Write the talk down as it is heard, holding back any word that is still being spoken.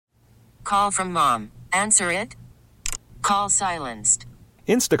call from mom. Answer it. Call silenced.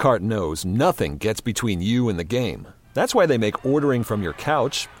 Instacart knows nothing gets between you and the game. That's why they make ordering from your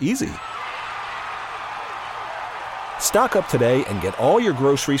couch easy. Stock up today and get all your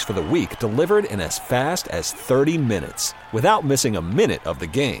groceries for the week delivered in as fast as 30 minutes without missing a minute of the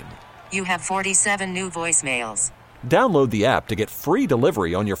game. You have 47 new voicemails. Download the app to get free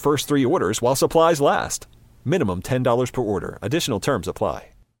delivery on your first 3 orders while supplies last. Minimum $10 per order. Additional terms apply.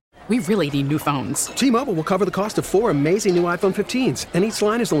 We really need new phones. T-Mobile will cover the cost of 4 amazing new iPhone 15s, and each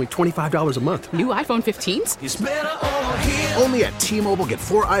line is only $25 a month. New iPhone 15s? It's better over here. Only at T-Mobile, get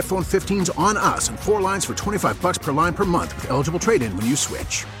 4 iPhone 15s on us and 4 lines for $25 per line per month with eligible trade-in when you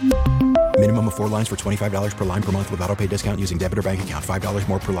switch. Minimum of 4 lines for $25 per line per month with autopay discount using debit or bank account. $5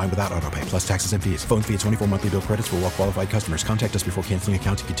 more per line without autopay, plus taxes and fees. Phone fee at 24 monthly bill credits for well-qualified customers. Contact us before canceling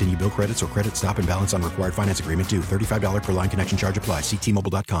account to continue bill credits or credit stop and balance on required finance agreement due. $35 per line connection charge applies. See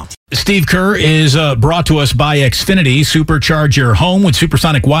T-Mobile.com. Steve Kerr is brought to us by Xfinity. Supercharge your home with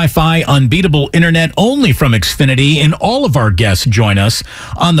supersonic Wi-Fi, unbeatable internet only from Xfinity. And all of our guests join us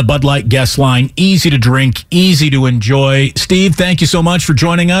on the Bud Light guest line. Easy to drink, easy to enjoy. Steve, thank you so much for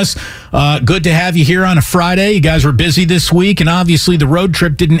joining us. Good to have you here on a Friday. You guys were busy this week, and obviously the road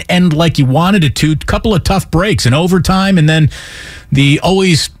trip didn't end like you wanted it to. A couple of tough breaks in overtime, and then the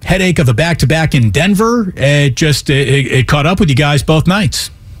always headache of a back-to-back in Denver. It caught up with you guys both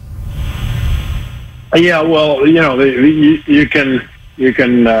nights. Yeah, well, you can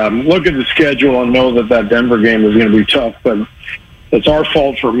look at the schedule and know that Denver game is going to be tough, but it's our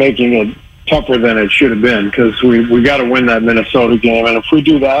fault for making it tougher than it should have been, because we got to win that Minnesota game, and if we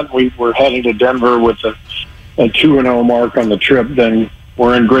do that, we're heading to Denver with a 2-0 mark on the trip, then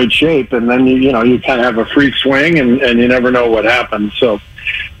we're in great shape, and then you kind of have a free swing, and you never know what happens. So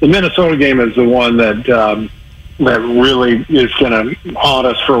the Minnesota game is the one that really is going to haunt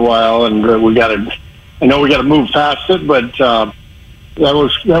us for a while, and I know we got to move past it, but that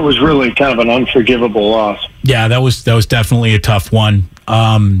was really kind of an unforgivable loss. Yeah, that was definitely a tough one.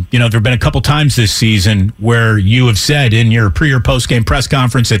 There have been a couple times this season where you have said in your pre or post game press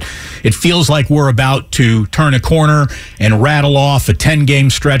conference that it feels like we're about to turn a corner and rattle off a 10-game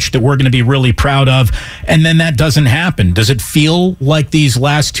stretch that we're going to be really proud of, and then that doesn't happen. Does it feel like these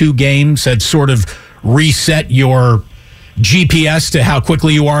last 2 games had sort of reset your GPS to how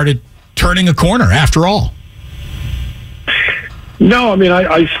quickly you are to turning a corner after all? No, I mean,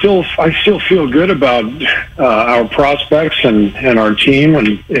 I still feel good about our prospects and our team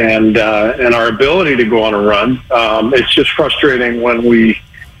and our ability to go on a run. It's just frustrating when we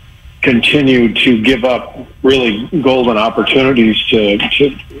continue to give up really golden opportunities to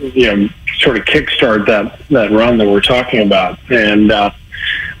sort of kickstart that run that we're talking about. And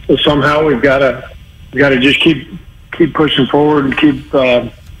somehow we've got to just keep pushing forward and keep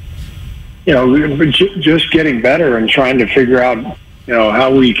just getting better and trying to figure out,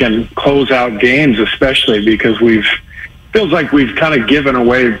 how we can close out games, especially because feels like we've kind of given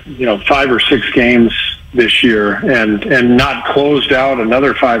away, 5 or 6 games this year and not closed out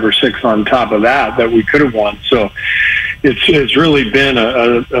another 5 or 6 on top of that we could have won. So it's really been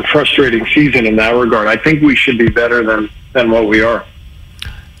a frustrating season in that regard. I think we should be better than what we are.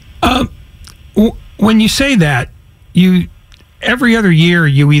 When you say that, every other year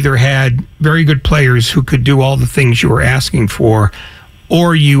you either had very good players who could do all the things you were asking for,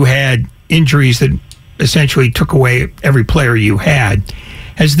 or you had injuries that essentially took away every player you had.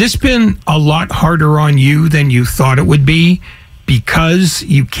 Has this been a lot harder on you than you thought it would be because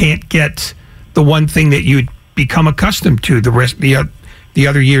you can't get the one thing that you'd become accustomed to the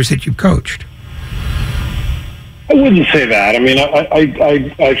other years that you coached? I wouldn't say that. I mean,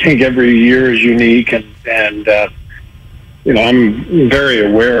 I think every year is unique, and I'm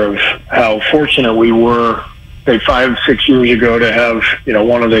very aware of how fortunate we were, say, 5-6 years ago to have,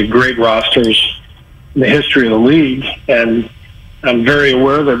 one of the great rosters in the history of the league. And I'm very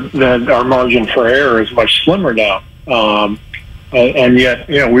aware that our margin for error is much slimmer now. And yet,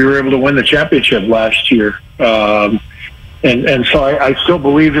 we were able to win the championship last year. And so I still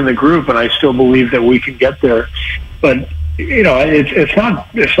believe in the group, and I still believe that we can get there. But it's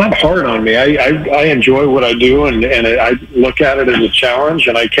not hard on me. I enjoy what I do, and I look at it as a challenge,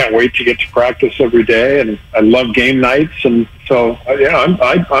 and I can't wait to get to practice every day. And I love game nights, and so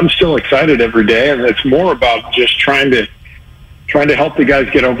I'm still excited every day. And it's more about just trying to help the guys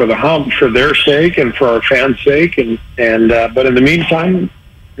get over the hump for their sake and for our fans' sake. But in the meantime,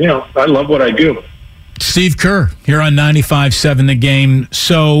 I love what I do. Steve Kerr here on 95.7 The Game.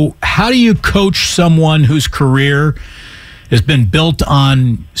 So how do you coach someone whose career has been built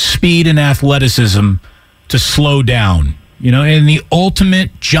on speed and athleticism to slow down? You know, and the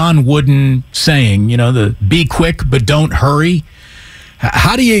ultimate John Wooden saying, you know, the be quick but don't hurry.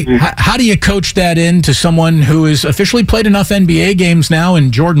 How do you coach that into someone who has officially played enough NBA games now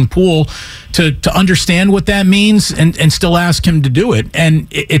and Jordan Poole to understand what that means and still ask him to do it? And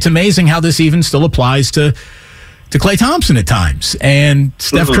it's amazing how this even still applies to Klay Thompson at times and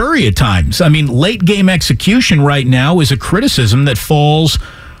Steph Curry at times. I mean, late game execution right now is a criticism that falls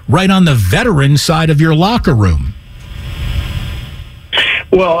right on the veteran side of your locker room.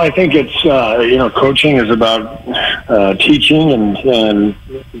 Well, I think it's, coaching is about teaching and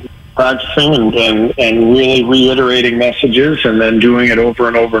practicing and really reiterating messages and then doing it over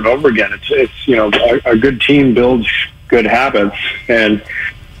and over and over again. It's a good team builds good habits. And,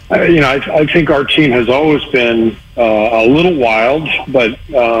 I think our team has always been a little wild, but,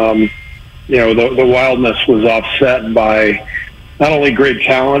 the wildness was offset by not only great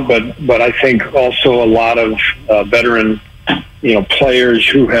talent, but I think also a lot of veteran players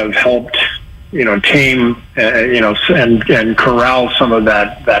who have helped, tame, and corral some of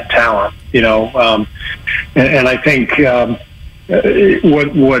that talent, and I think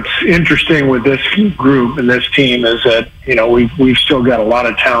what's interesting with this group and this team is that, we've still got a lot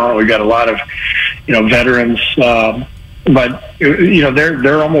of talent. We've got a lot of, veterans, but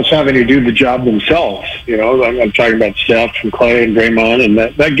they're almost having to do the job themselves. I'm talking about Steph and Klay and Draymond, and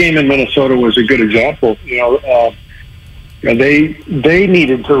that game in Minnesota was a good example. They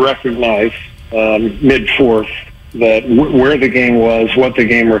needed to recognize mid-fourth that where the game was, what the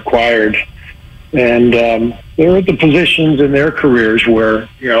game required, and they're at the positions in their careers where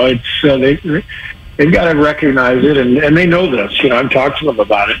it's they've got to recognize it, and they know this. I've talked to them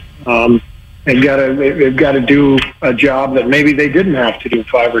about it. They've got to do a job that maybe they didn't have to do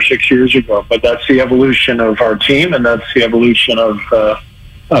 5 or 6 years ago. But that's the evolution of our team, and that's the evolution of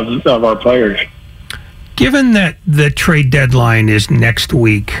our players. Given that the trade deadline is next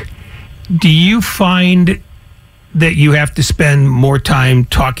week, do you find that you have to spend more time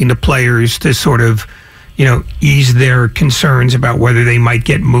talking to players to sort of, ease their concerns about whether they might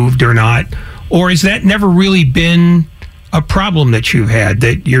get moved or not? Or has that never really been a problem that you've had,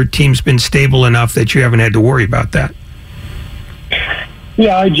 that your team's been stable enough that you haven't had to worry about that?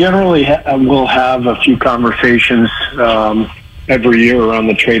 Yeah, I generally will have a few conversations every year around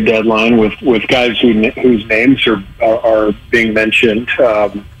the trade deadline with guys whose names are being mentioned.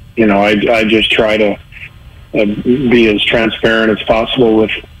 I just try to be as transparent as possible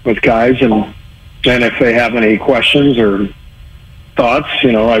with guys, and if they have any questions or thoughts,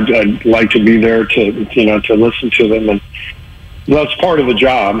 I'd like to be there to listen to them, and that's part of the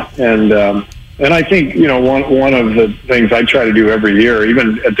job. And I think one of the things I try to do every year,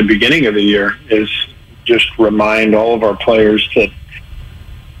 even at the beginning of the year, is just remind all of our players that,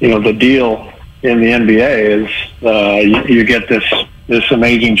 the deal in the NBA is you get this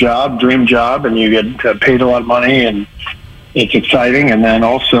amazing job, dream job, and you get paid a lot of money, and it's exciting. And then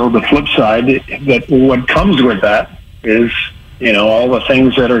also the flip side, that what comes with that is, all the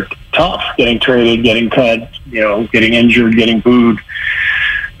things that are tough, getting traded, getting cut, getting injured, getting booed.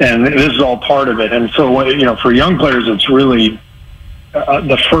 And this is all part of it. And so, for young players, it's really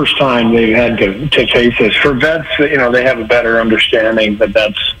the first time they've had to face this. For vets, they have a better understanding that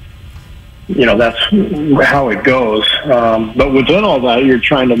that's how it goes. But within all that, you're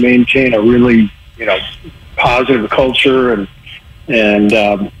trying to maintain a really, positive culture and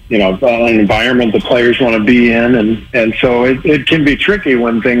an environment the players want to be in. And so it can be tricky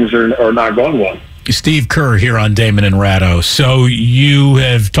when things are not going well. Steve Kerr here on Damon and Ratto. So you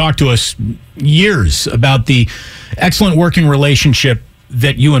have talked to us years about the excellent working relationship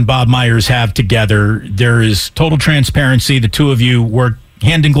that you and Bob Myers have together. There is total transparency. The two of you work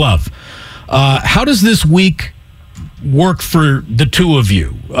hand in glove. How does this week work for the two of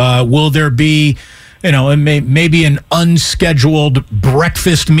you? Will there be, maybe an unscheduled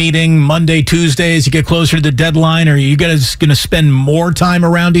breakfast meeting Monday, Tuesday as you get closer to the deadline? Or are you guys going to spend more time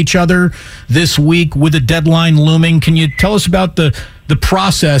around each other this week with the deadline looming? Can you tell us about the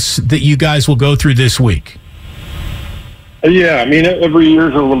process that you guys will go through this week? Yeah, every year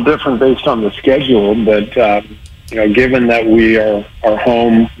is a little different based on the schedule, but given that we are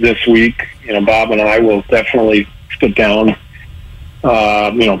home this week, Bob and I will definitely sit down,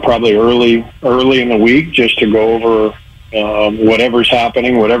 probably early in the week, just to go over whatever's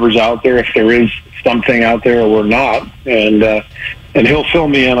happening, whatever's out there, if there is something out there or not, and he'll fill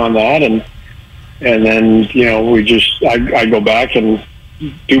me in on that, and then I go back and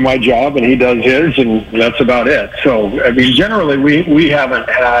do my job, and he does his, and that's about it. So, generally, we haven't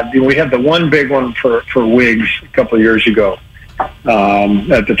had. We had the one big one for Wiggs a couple of years ago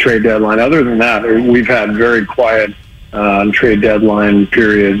at the trade deadline. Other than that, we've had very quiet trade deadline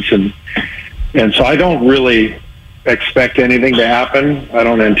periods, and so I don't really expect anything to happen. I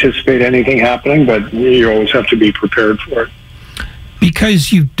don't anticipate anything happening, but you always have to be prepared for it.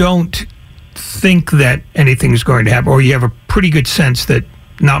 Because you don't think that anything's going to happen, or you have a pretty good sense that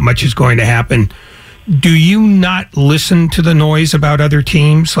not much is going to happen, do you not listen to the noise about other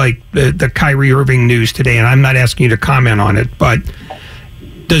teams, like the Kyrie Irving news today? And I'm not asking you to comment on it, but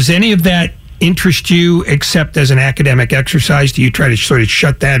does any of that interest you except as an academic exercise? Do you try to sort of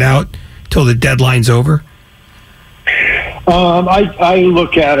shut that out till the deadline's over? I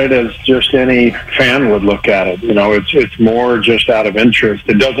look at it as just any fan would look at it. It's more just out of interest.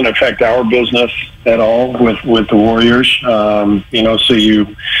 It doesn't affect our business at all with the Warriors. So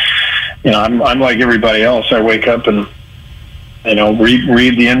I'm like everybody else. I wake up and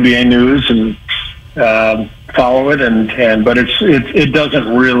read the NBA news and follow it, but it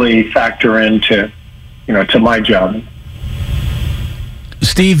doesn't really factor into to my job.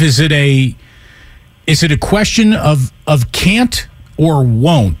 Steve, is it a question of can't or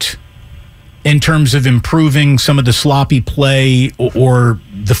won't in terms of improving some of the sloppy play or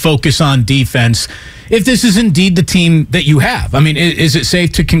the focus on defense, if this is indeed the team that you have? I mean, is it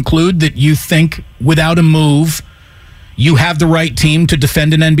safe to conclude that you think without a move you have the right team to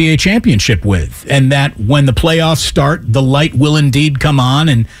defend an NBA championship with, and that when the playoffs start, the light will indeed come on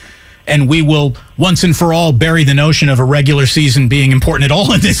and we will once and for all bury the notion of a regular season being important at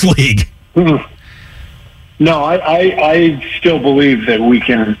all in this league? No, I still believe that we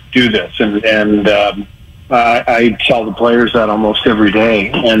can do this, and I tell the players that almost every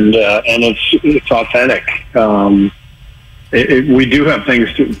day, and it's authentic. We do have things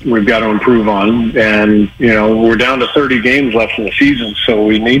we've got to improve on, and we're down to 30 games left in the season, so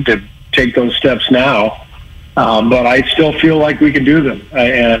we need to take those steps now. But I still feel like we can do them,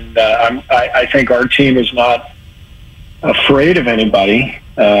 and I think our team is not afraid of anybody.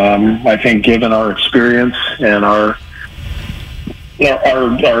 I think given our experience and our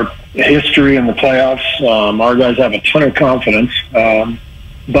history in the playoffs, our guys have a ton of confidence.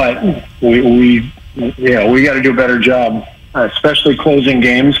 But we got to do a better job, especially closing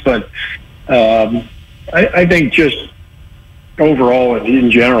games. But I think just overall,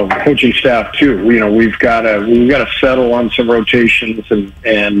 in general, the coaching staff too. We've got to settle on some rotations and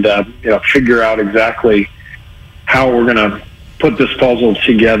figure out exactly how we're going to put this puzzle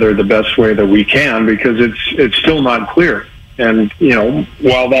together the best way that we can, because it's still not clear. And,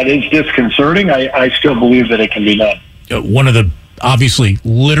 while that is disconcerting, I still believe that it can be done. One of the obviously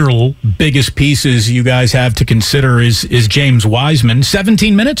literal biggest pieces you guys have to consider is James Wiseman.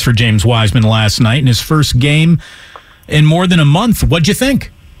 17 minutes for James Wiseman last night in his first game in more than a month. What'd you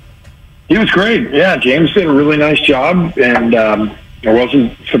think? He was great. Yeah, James did a really nice job, and it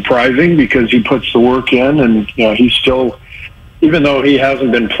wasn't surprising because he puts the work in, and he's still, even though he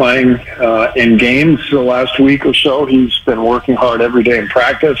hasn't been playing in games the last week or so, he's been working hard every day in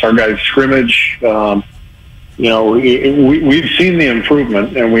practice. Our guys scrimmage. We've seen the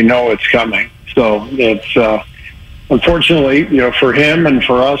improvement, and we know it's coming. So it's unfortunately, for him and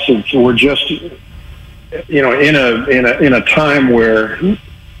for us, we're just in a time where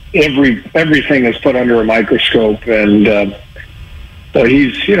everything is put under a microscope, and so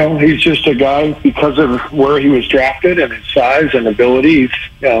he's just a guy, because of where he was drafted and his size and abilities.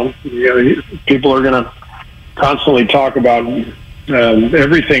 People are going to constantly talk about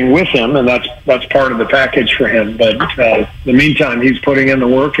everything with him, and that's part of the package for him. But in the meantime, he's putting in the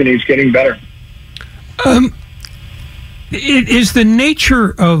work and he's getting better. It is the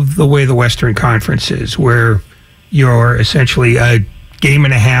nature of the way the Western Conference is, where you're essentially a game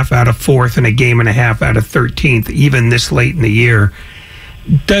and a half out of 4th and a game and a half out of 13th, even this late in the year.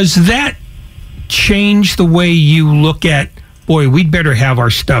 Does that change the way you look at, boy, we'd better have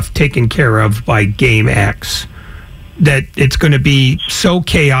our stuff taken care of by game X? That it's going to be so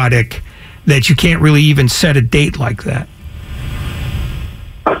chaotic that you can't really even set a date like that?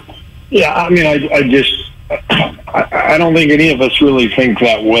 Yeah, I mean, I don't think any of us really think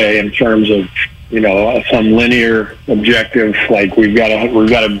that way in terms of, some linear objective, like we've got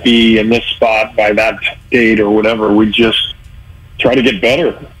to be in this spot by that date or whatever. We just try to get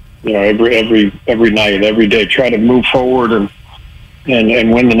better, every night, every day. Try to move forward and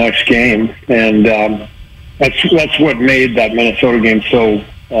win the next game. And that's what made that Minnesota game so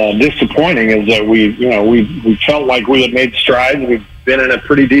disappointing, is that we felt like we had made strides. We've been in a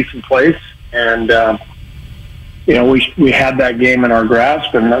pretty decent place, and we had that game in our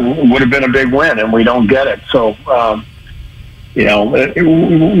grasp, and it would have been a big win, and we don't get it. So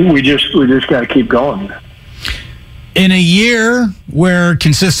we just got to keep going. In a year where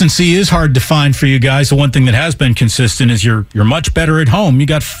consistency is hard to find for you guys, the one thing that has been consistent is you're much better at home. You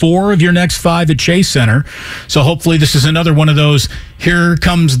got 4 of your next 5 at Chase Center. So hopefully this is another one of those here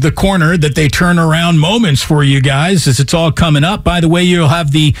comes the corner that they turn around moments for you guys as it's all coming up. By the way, you'll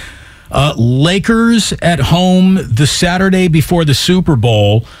have the Lakers at home the Saturday before the Super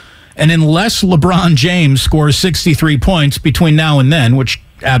Bowl. And unless LeBron James scores 63 points between now and then, which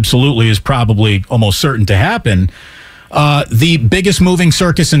absolutely is probably almost certain to happen, the biggest moving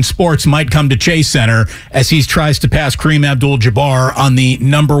circus in sports might come to Chase Center as he tries to pass Kareem Abdul-Jabbar on the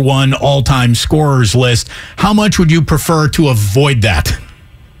number 1 all-time scorers list. How much would you prefer to avoid that?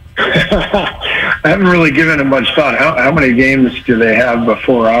 I haven't really given it much thought. How many games do they have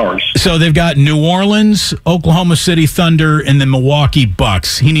before ours? So they've got New Orleans, Oklahoma City Thunder, and the Milwaukee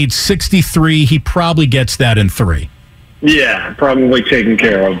Bucks. He needs 63. He probably gets that in 3. Yeah, probably taken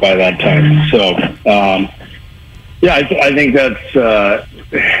care of by that time. So, yeah, I think that's,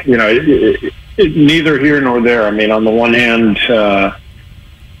 neither here nor there. I mean, on the one hand,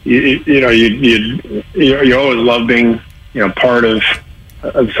 you always love being, part of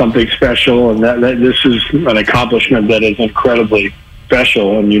something special, and that this is an accomplishment that is incredibly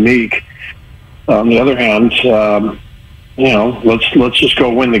special and unique. On the other hand, let's just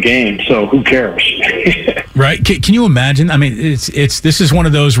go win the game. So who cares? Right? Can you imagine? I mean, this is one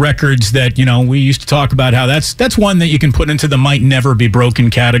of those records that we used to talk about how that's one that you can put into the might never be broken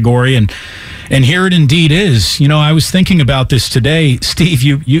category, and here it indeed is. I was thinking about this today, Steve.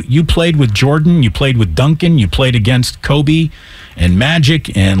 You played with Jordan, you played with Duncan, you played against Kobe and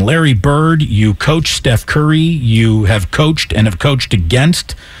Magic and Larry Bird. You coached Steph Curry. You have coached and have coached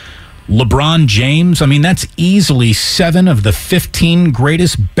against LeBron James. I mean, that's easily 7 of the 15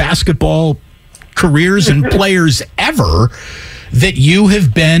 greatest basketball careers and players ever that you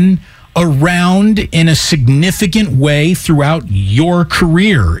have been around in a significant way throughout your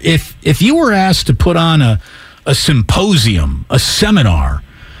career. If you were asked to put on a symposium, a seminar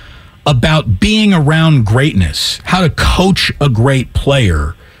about being around greatness, how to coach a great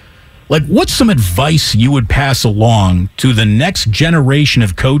player, like, what's some advice you would pass along to the next generation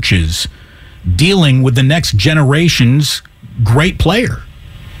of coaches dealing with the next generation's great player?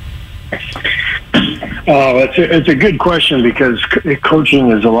 It's a good question, because coaching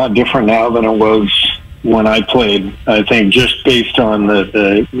is a lot different now than it was when I played. I think just based on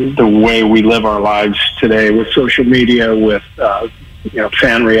the way we live our lives today, with social media, with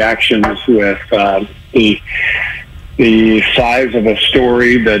fan reactions, with the size of a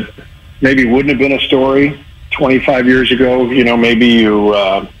story that maybe wouldn't have been a story 25 years ago. Maybe you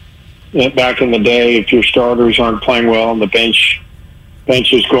back in the day, if your starters aren't playing well and the bench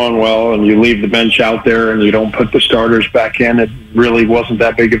is going well, and you leave the bench out there and you don't put the starters back in, it really wasn't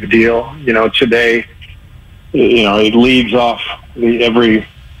that big of a deal. Today, it leads off every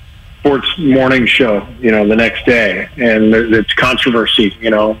sports morning show, the next day, and it's controversy.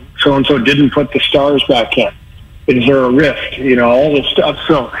 So-and-so didn't put the stars back in. Is there a rift? All this stuff.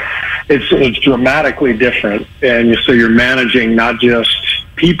 So it's dramatically different, and so you're managing not just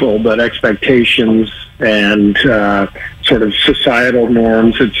people but expectations and sort of societal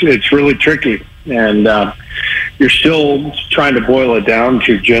norms. It's really tricky, and you're still trying to boil it down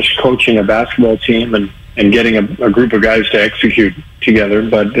to just coaching a basketball team and getting a group of guys to execute together.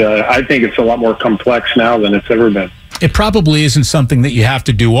 But I think it's a lot more complex now than it's ever been. It probably isn't something that you have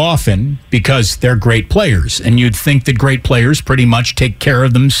to do often because they're great players, and you'd think that great players pretty much take care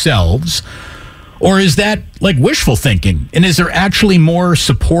of themselves. Or is that like wishful thinking? And is there actually more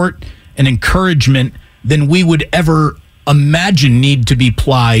support and encouragement than we would ever imagine need to be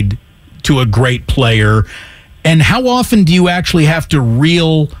applied to a great player? And how often do you actually have to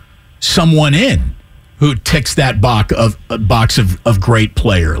reel someone in who ticks that box of great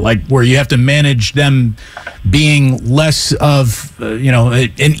player, like where you have to manage them being less of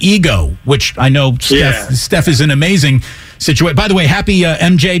an ego, which I know Steph is an amazing situation. By the way, happy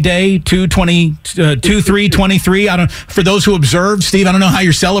MJ Day 2/3/23. I don't, for those who observed, Steve, I don't know how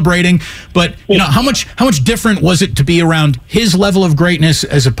you're celebrating, but how much different was it to be around his level of greatness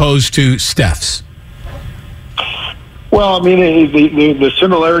as opposed to Steph's? Well, I mean, the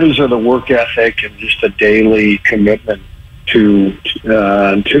similarities are the work ethic and just a daily commitment to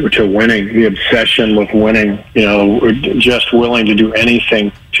winning, the obsession with winning. Just willing to do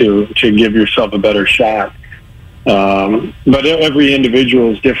anything to give yourself a better shot. But every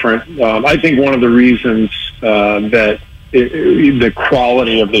individual is different. I think one of the reasons that the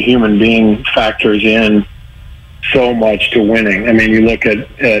quality of the human being factors in so much to winning. I mean, you look at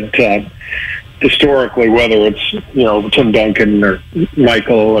historically, whether it's Tim Duncan or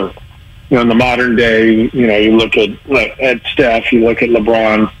Michael or in the modern day, you look at Steph, you look at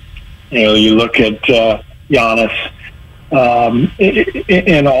LeBron, you look at Giannis.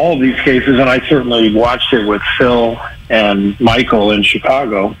 In all of these cases, and I certainly watched it with Phil and Michael in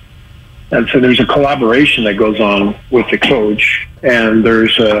Chicago, and so there's a collaboration that goes on with the coach, and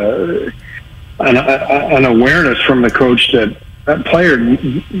there's an awareness from the coach that player,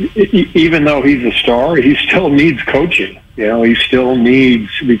 even though he's a star, he still needs coaching. He still needs,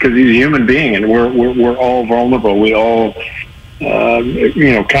 because he's a human being, and we're all vulnerable. We all,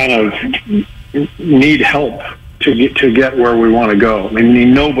 kind of need help to get where we want to go. I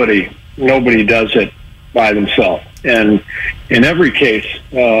mean, nobody does it by themselves. And in every case,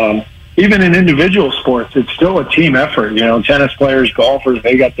 even in individual sports, it's still a team effort. Tennis players, golfers,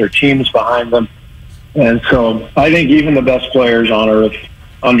 they got their teams behind them. And so I think even the best players on earth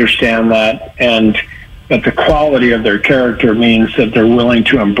understand that, and that the quality of their character means that they're willing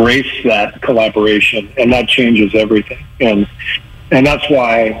to embrace that collaboration, and that changes everything. And that's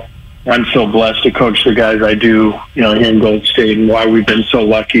why I'm so blessed to coach the guys I do, here in Gold State, and why we've been so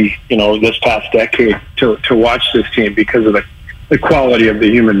lucky, this past decade to watch this team, because of the quality of the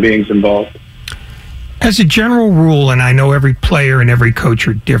human beings involved. As a general rule, and I know every player and every coach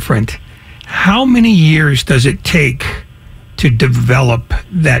are different, how many years does it take to develop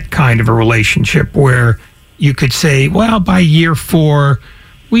that kind of a relationship where you could say, well, by year 4,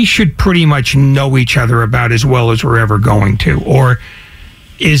 we should pretty much know each other about as well as we're ever going to? Or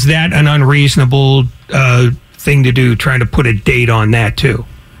is that an unreasonable thing to do, trying to put a date on that too?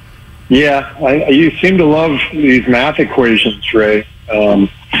 Yeah, you seem to love these math equations, Ray.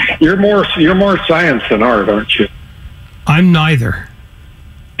 You're more science than art, aren't you? I'm neither.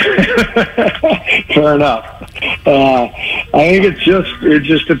 Fair enough. I think it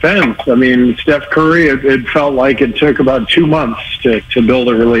just depends. I mean, Steph Curry, it felt like it took about 2 months to build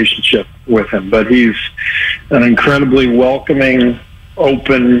a relationship with him, but he's an incredibly welcoming,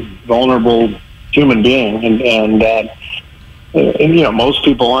 open, vulnerable human being, and most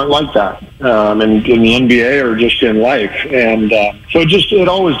people aren't like that in the NBA or just in life, and so it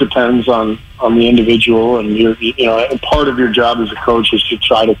always depends on the individual, and part of your job as a coach is to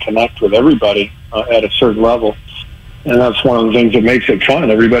try to connect with everybody at a certain level, and that's one of the things that makes it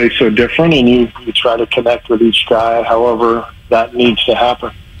fun. Everybody's so different, and you try to connect with each guy however that needs to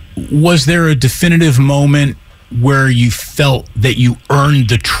happen. Was there a definitive moment where you felt that you earned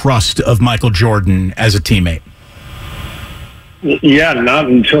the trust of Michael Jordan as a teammate? Yeah, not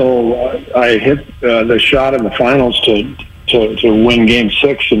until I hit the shot in the finals to win Game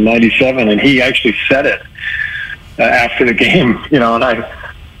 6 in '97, and he actually said it after the game. And I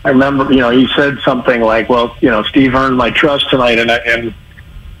remember, he said something like, "Well, Steve earned my trust tonight," and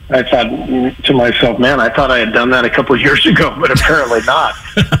I thought to myself, "Man, I thought I had done that a couple of years ago, but apparently not."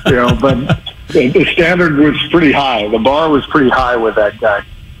 But the standard was pretty high. The bar was pretty high with that guy.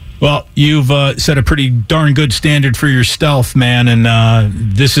 Well, you've set a pretty darn good standard for yourself, man, and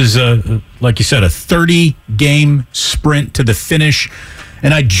this is, like you said, a 30-game sprint to the finish,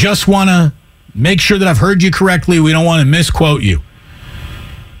 and I just want to make sure that I've heard you correctly. We don't want to misquote you.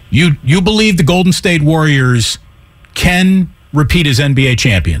 You believe the Golden State Warriors can repeat as NBA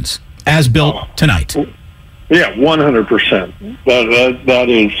champions, as built tonight? Yeah, 100%. That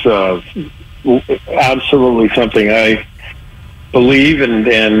is absolutely something I believe,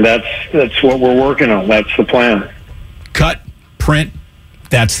 and that's what we're working on. That's the plan. Cut, print,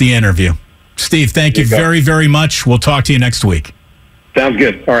 that's the interview. Steve, thank you very, very much. We'll talk to you next week. Sounds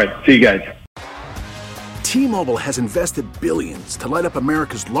good. All right. See you guys. T-Mobile has invested billions to light up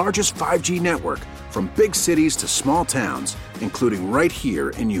America's largest 5G network, from big cities to small towns, including right here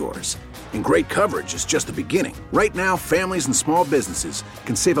in yours. And great coverage is just the beginning. Right now, families and small businesses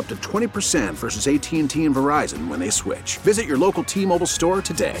can save up to 20% versus AT&T and Verizon when they switch. Visit your local T-Mobile store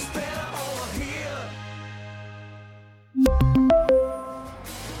today.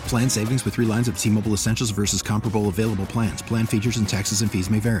 Plan savings with 3 lines of T-Mobile Essentials versus comparable available plans. Plan features and taxes and fees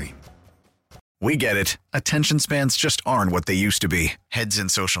may vary. We get it. Attention spans just aren't what they used to be. Heads in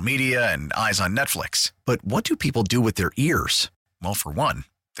social media and eyes on Netflix. But what do people do with their ears? Well, for one,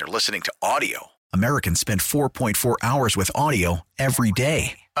 they're listening to audio. Americans spend 4.4 hours with audio every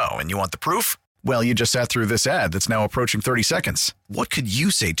day. Oh, and you want the proof? Well, you just sat through this ad that's now approaching 30 seconds. What could you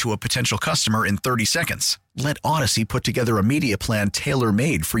say to a potential customer in 30 seconds? Let Odyssey put together a media plan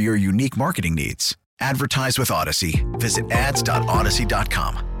tailor-made for your unique marketing needs. Advertise with Odyssey. Visit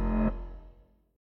ads.odyssey.com.